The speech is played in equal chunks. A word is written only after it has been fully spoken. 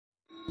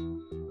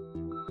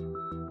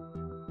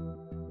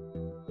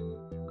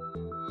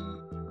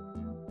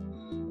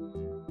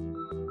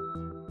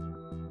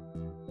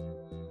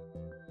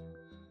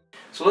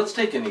So let's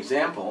take an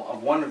example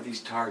of one of these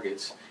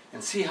targets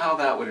and see how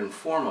that would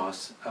inform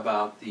us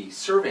about the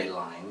survey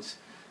lines,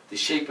 the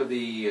shape of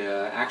the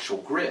actual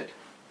grid.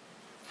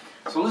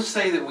 So let's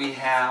say that we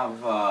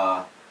have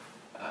a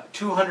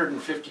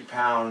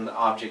 250-pound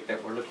object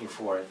that we're looking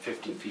for at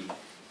 50 feet.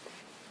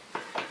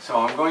 So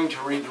I'm going to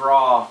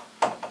redraw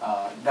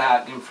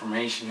that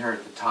information here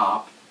at the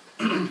top.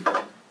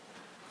 So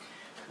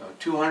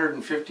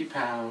 250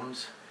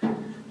 pounds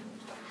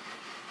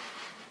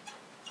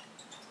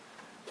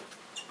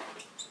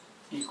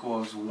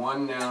equals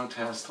 1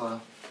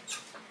 nanotesla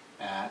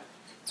at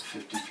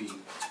 50 feet.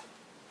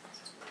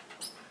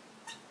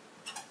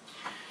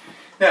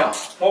 Now,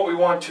 what we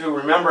want to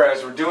remember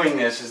as we're doing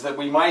this is that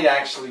we might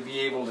actually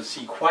be able to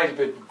see quite a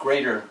bit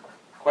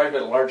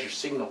larger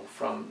signal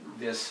from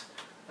this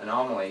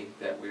anomaly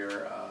that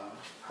we're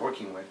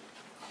working with.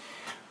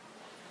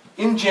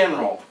 In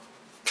general,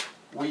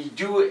 we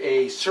do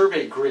a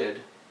survey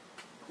grid,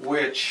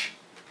 which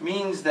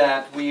means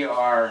that we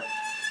are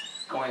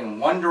going in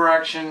one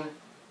direction,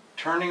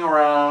 turning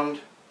around,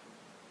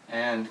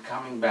 and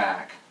coming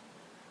back.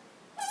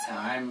 Now,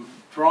 I'm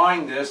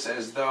drawing this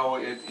as though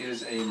it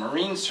is a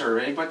marine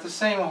survey, but the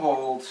same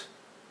holds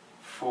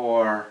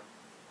for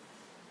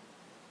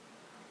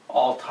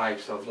all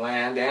types of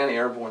land and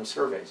airborne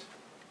surveys.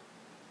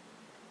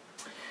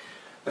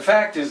 The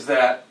fact is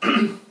that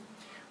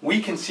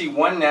we can see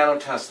 1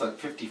 nanotesla at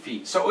 50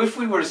 feet. So if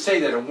we were to say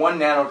that a 1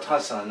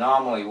 nanotesla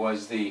anomaly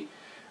was the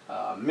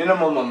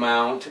minimum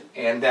amount,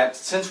 and that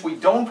since we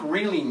don't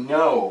really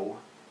know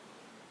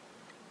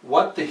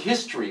what the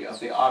history of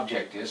the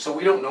object is, so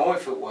we don't know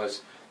if it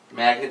was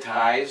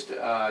magnetized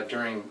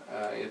during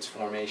its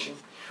formation,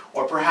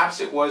 or perhaps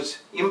it was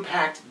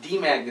impact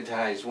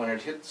demagnetized when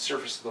it hit the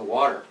surface of the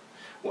water,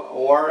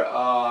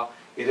 or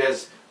it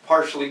has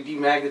partially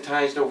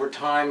demagnetized over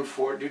time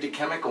due to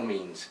chemical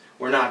means.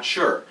 We're not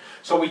sure.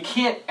 So we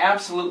can't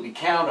absolutely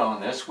count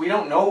on this. We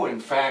don't know, in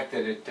fact,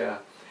 that it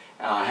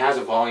has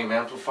a volume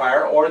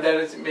amplifier, or that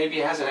it maybe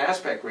has an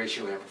aspect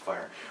ratio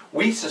amplifier.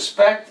 We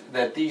suspect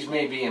that these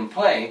may be in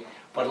play,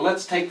 but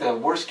let's take the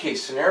worst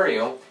case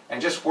scenario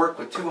and just work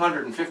with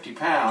 250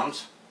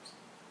 pounds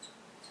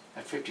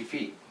at 50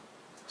 feet.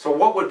 So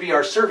what would be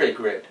our survey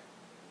grid?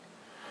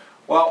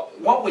 Well,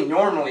 what we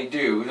normally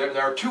do,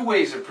 there are two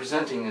ways of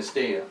presenting this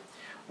data.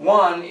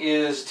 One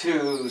is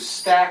to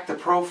stack the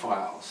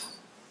profiles.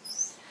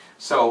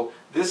 So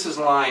this is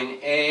line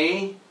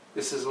A,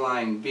 this is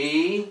line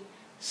B,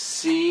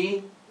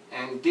 C,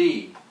 and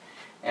D.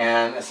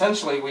 And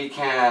essentially we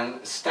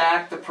can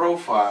stack the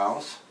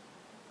profiles,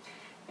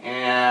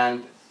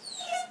 and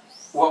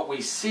what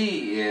we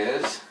see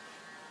is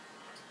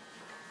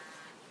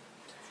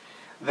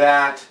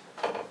that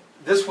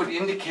this would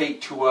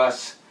indicate to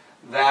us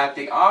that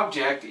the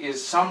object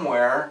is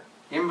somewhere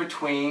in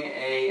between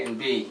A and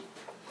B.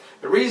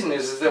 The reason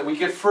is that we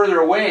get further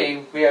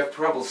away, we have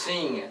trouble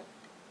seeing it,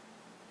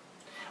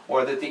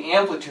 or that the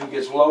amplitude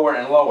gets lower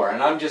and lower,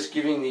 and I'm just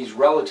giving these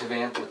relative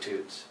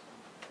amplitudes.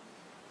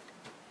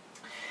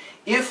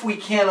 If we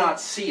cannot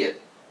see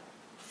it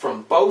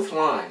from both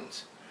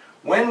lines,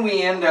 when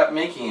we end up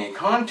making a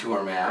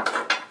contour map,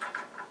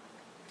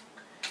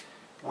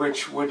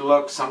 which would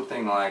look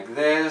something like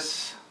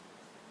this,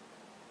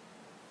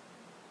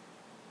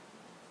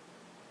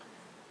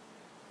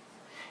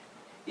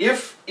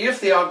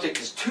 if the object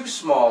is too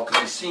small to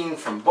be seen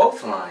from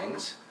both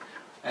lines,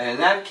 and in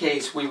that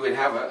case we would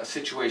have a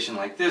situation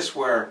like this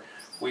where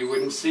we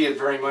wouldn't see it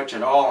very much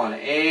at all on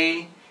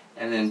A,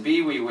 and then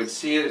B we would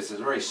see it, it's a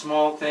very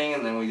small thing,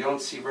 and then we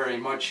don't see very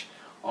much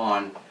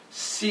on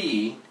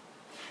C,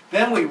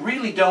 then we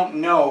really don't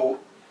know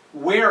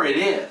where it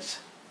is.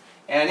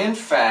 And in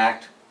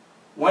fact,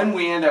 when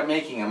we end up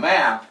making a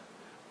map,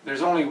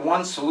 there's only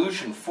one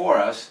solution for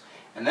us,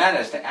 and that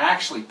is to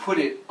actually put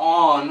it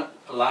on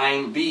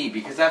line B,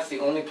 because that's the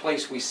only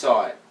place we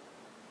saw it.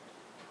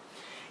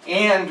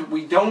 And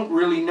we don't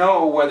really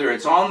know whether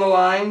it's on the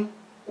line,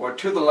 or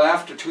to the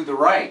left, or to the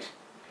right.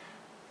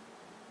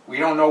 We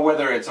don't know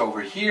whether it's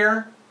over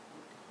here,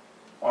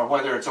 or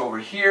whether it's over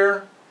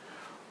here,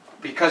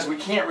 because we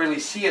can't really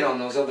see it on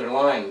those other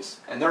lines,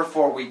 and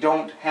therefore we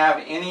don't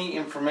have any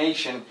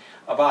information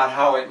about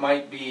how it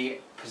might be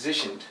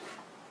positioned.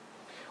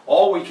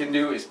 All we can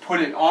do is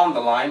put it on the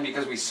line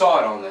because we saw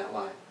it on that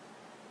line.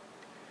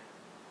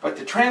 But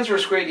the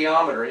transverse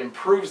gradiometer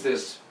improves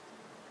this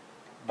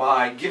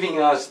by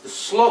giving us the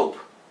slope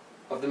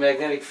of the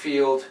magnetic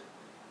field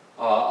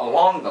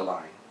along the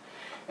line.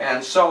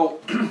 And so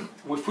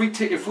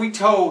if we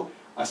tow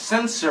a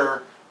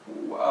sensor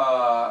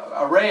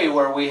array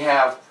where we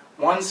have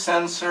one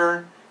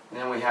sensor, and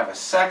then we have a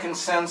second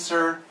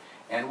sensor,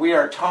 and we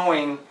are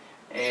towing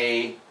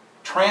a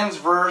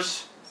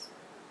transverse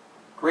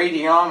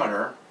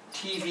gradiometer,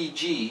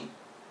 TVG,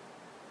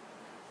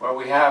 where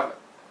we have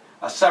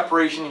a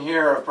separation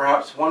here of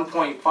perhaps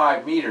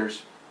 1.5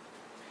 meters,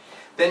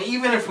 then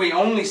even if we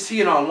only see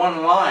it on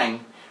one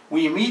line,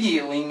 we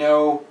immediately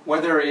know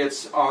whether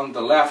it's on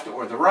the left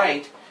or the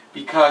right,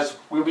 because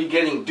we'll be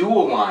getting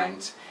dual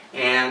lines,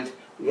 and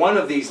one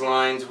of these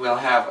lines will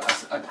have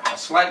a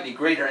slightly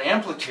greater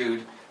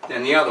amplitude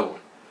than the other one.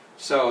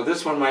 So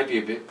this one might be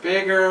a bit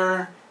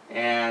bigger,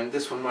 and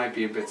this one might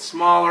be a bit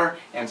smaller,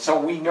 and so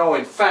we know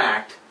in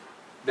fact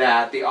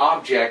that the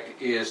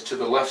object is to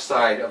the left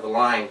side of the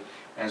line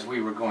as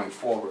we were going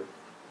forward.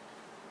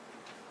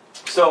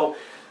 So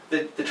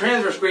the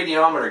transverse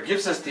gradiometer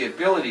gives us the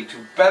ability to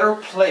better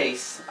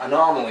place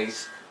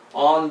anomalies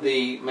on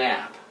the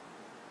map.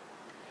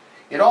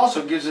 It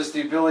also gives us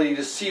the ability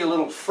to see a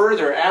little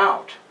further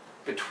out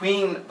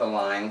between the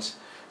lines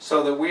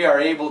so that we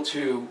are able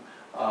to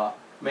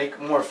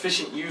make more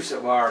efficient use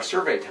of our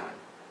survey time.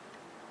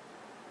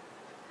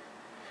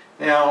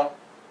 Now,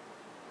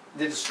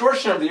 the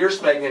distortion of the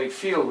Earth's magnetic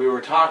field we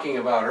were talking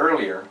about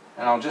earlier,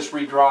 and I'll just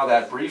redraw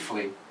that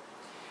briefly.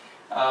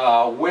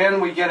 When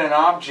we get an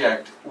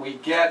object, we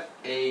get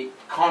a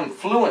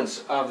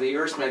confluence of the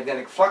Earth's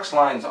magnetic flux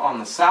lines on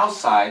the south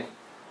side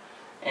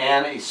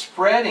and a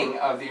spreading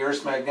of the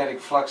Earth's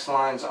magnetic flux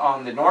lines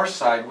on the north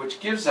side, which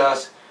gives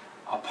us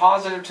a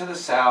positive to the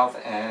south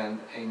and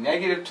a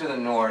negative to the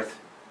north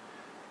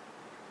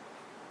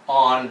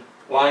on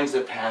lines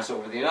that pass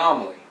over the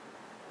anomaly.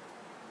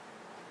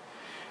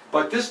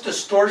 But this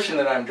distortion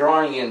that I'm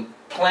drawing in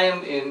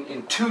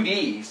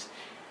 2D,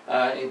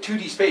 in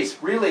 2D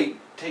space, really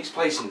takes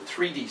place in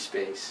 3D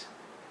space.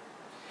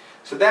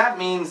 So that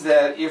means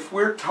that if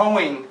we're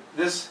towing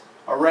this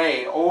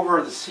array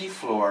over the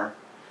seafloor,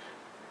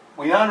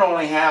 we not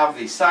only have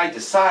the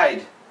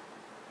side-to-side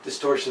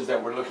distortions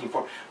that we're looking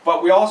for,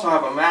 but we also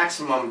have a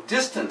maximum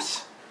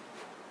distance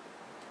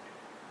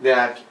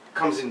that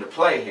comes into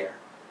play here.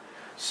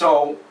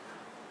 So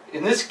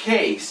in this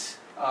case,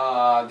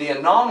 the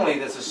anomaly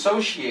that's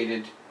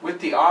associated with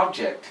the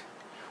object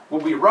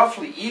will be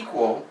roughly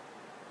equal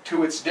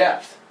to its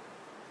depth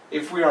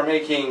if we are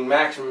making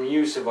maximum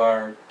use of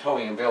our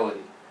towing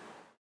ability.